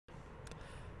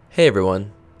Hey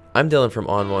everyone, I'm Dylan from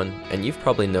ON1, and you've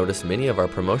probably noticed many of our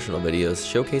promotional videos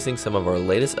showcasing some of our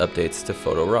latest updates to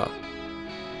Photo RAW.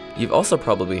 You've also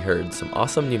probably heard some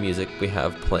awesome new music we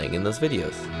have playing in those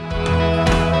videos.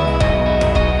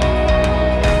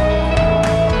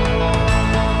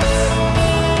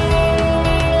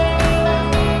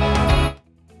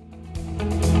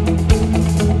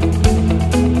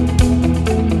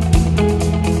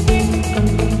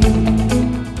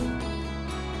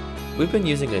 We've been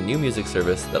using a new music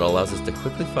service that allows us to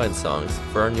quickly find songs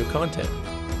for our new content.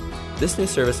 This new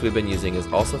service we've been using is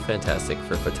also fantastic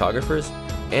for photographers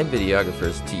and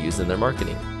videographers to use in their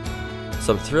marketing.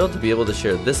 So I'm thrilled to be able to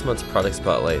share this month's product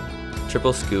spotlight,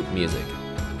 Triple Scoop Music.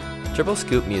 Triple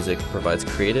Scoop Music provides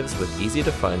creatives with easy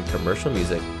to find commercial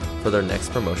music for their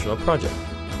next promotional project.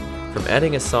 From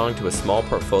adding a song to a small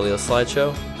portfolio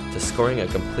slideshow to scoring a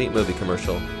complete movie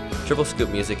commercial, Triple Scoop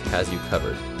Music has you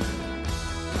covered.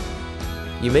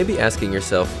 You may be asking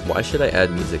yourself, why should I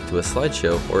add music to a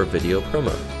slideshow or a video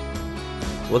promo?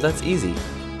 Well, that's easy.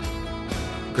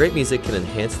 Great music can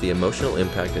enhance the emotional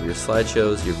impact of your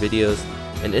slideshows, your videos,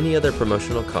 and any other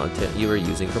promotional content you are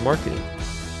using for marketing.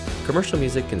 Commercial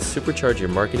music can supercharge your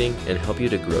marketing and help you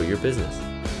to grow your business.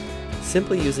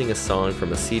 Simply using a song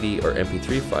from a CD or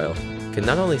MP3 file can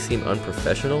not only seem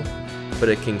unprofessional, but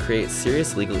it can create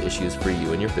serious legal issues for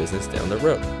you and your business down the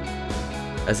road.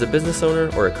 As a business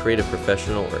owner or a creative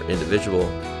professional or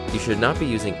individual, you should not be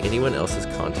using anyone else's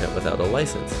content without a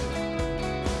license.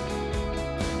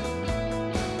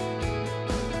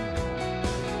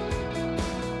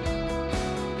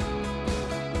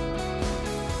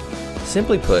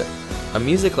 Simply put, a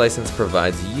music license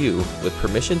provides you with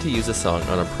permission to use a song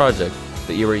on a project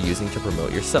that you are using to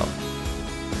promote yourself.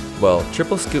 Well,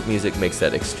 Triple Scoop Music makes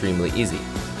that extremely easy.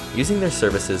 Using their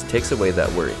services takes away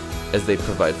that worry, as they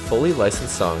provide fully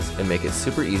licensed songs and make it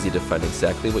super easy to find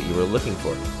exactly what you are looking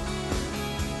for.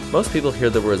 Most people hear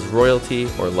the words royalty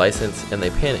or license and they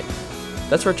panic.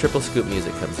 That's where Triple Scoop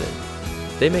Music comes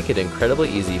in. They make it incredibly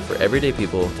easy for everyday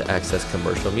people to access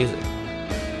commercial music.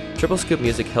 Triple Scoop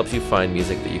Music helps you find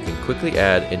music that you can quickly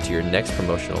add into your next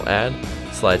promotional ad,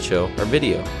 slideshow, or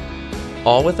video,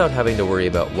 all without having to worry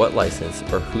about what license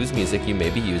or whose music you may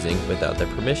be using without their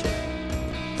permission.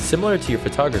 Similar to your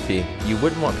photography, you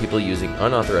wouldn't want people using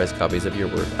unauthorized copies of your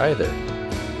work either.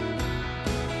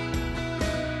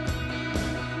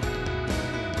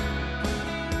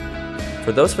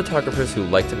 For those photographers who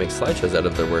like to make slideshows out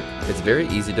of their work, it's very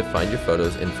easy to find your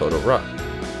photos in Photo RAW.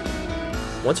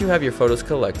 Once you have your photos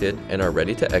collected and are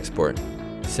ready to export,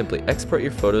 simply export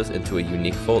your photos into a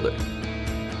unique folder.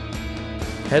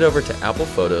 Head over to Apple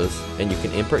Photos and you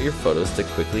can import your photos to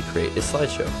quickly create a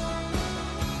slideshow.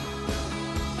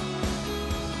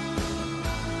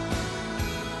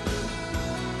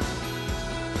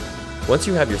 Once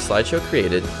you have your slideshow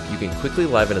created, you can quickly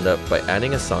liven it up by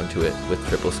adding a song to it with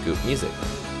Triple Scoop Music.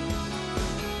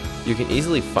 You can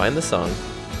easily find the song,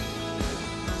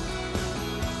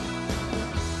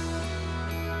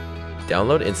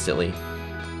 download instantly,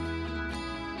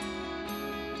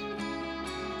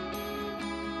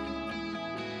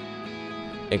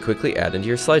 and quickly add into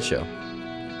your slideshow,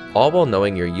 all while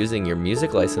knowing you're using your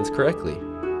music license correctly.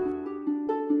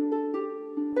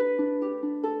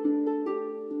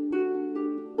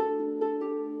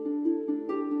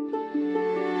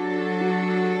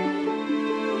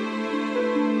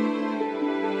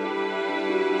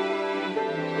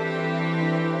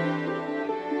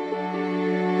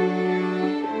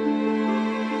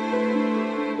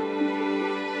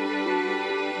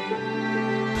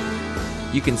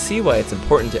 You can see why it's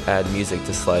important to add music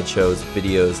to slideshows,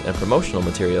 videos, and promotional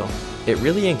material. It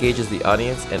really engages the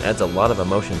audience and adds a lot of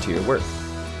emotion to your work.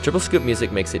 Triple Scoop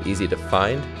Music makes it easy to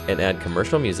find and add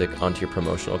commercial music onto your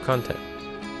promotional content.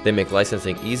 They make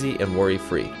licensing easy and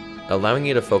worry-free, allowing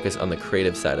you to focus on the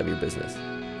creative side of your business.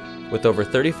 With over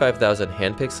 35,000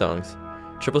 hand-picked songs,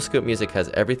 Triple Scoop Music has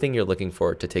everything you're looking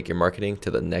for to take your marketing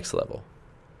to the next level.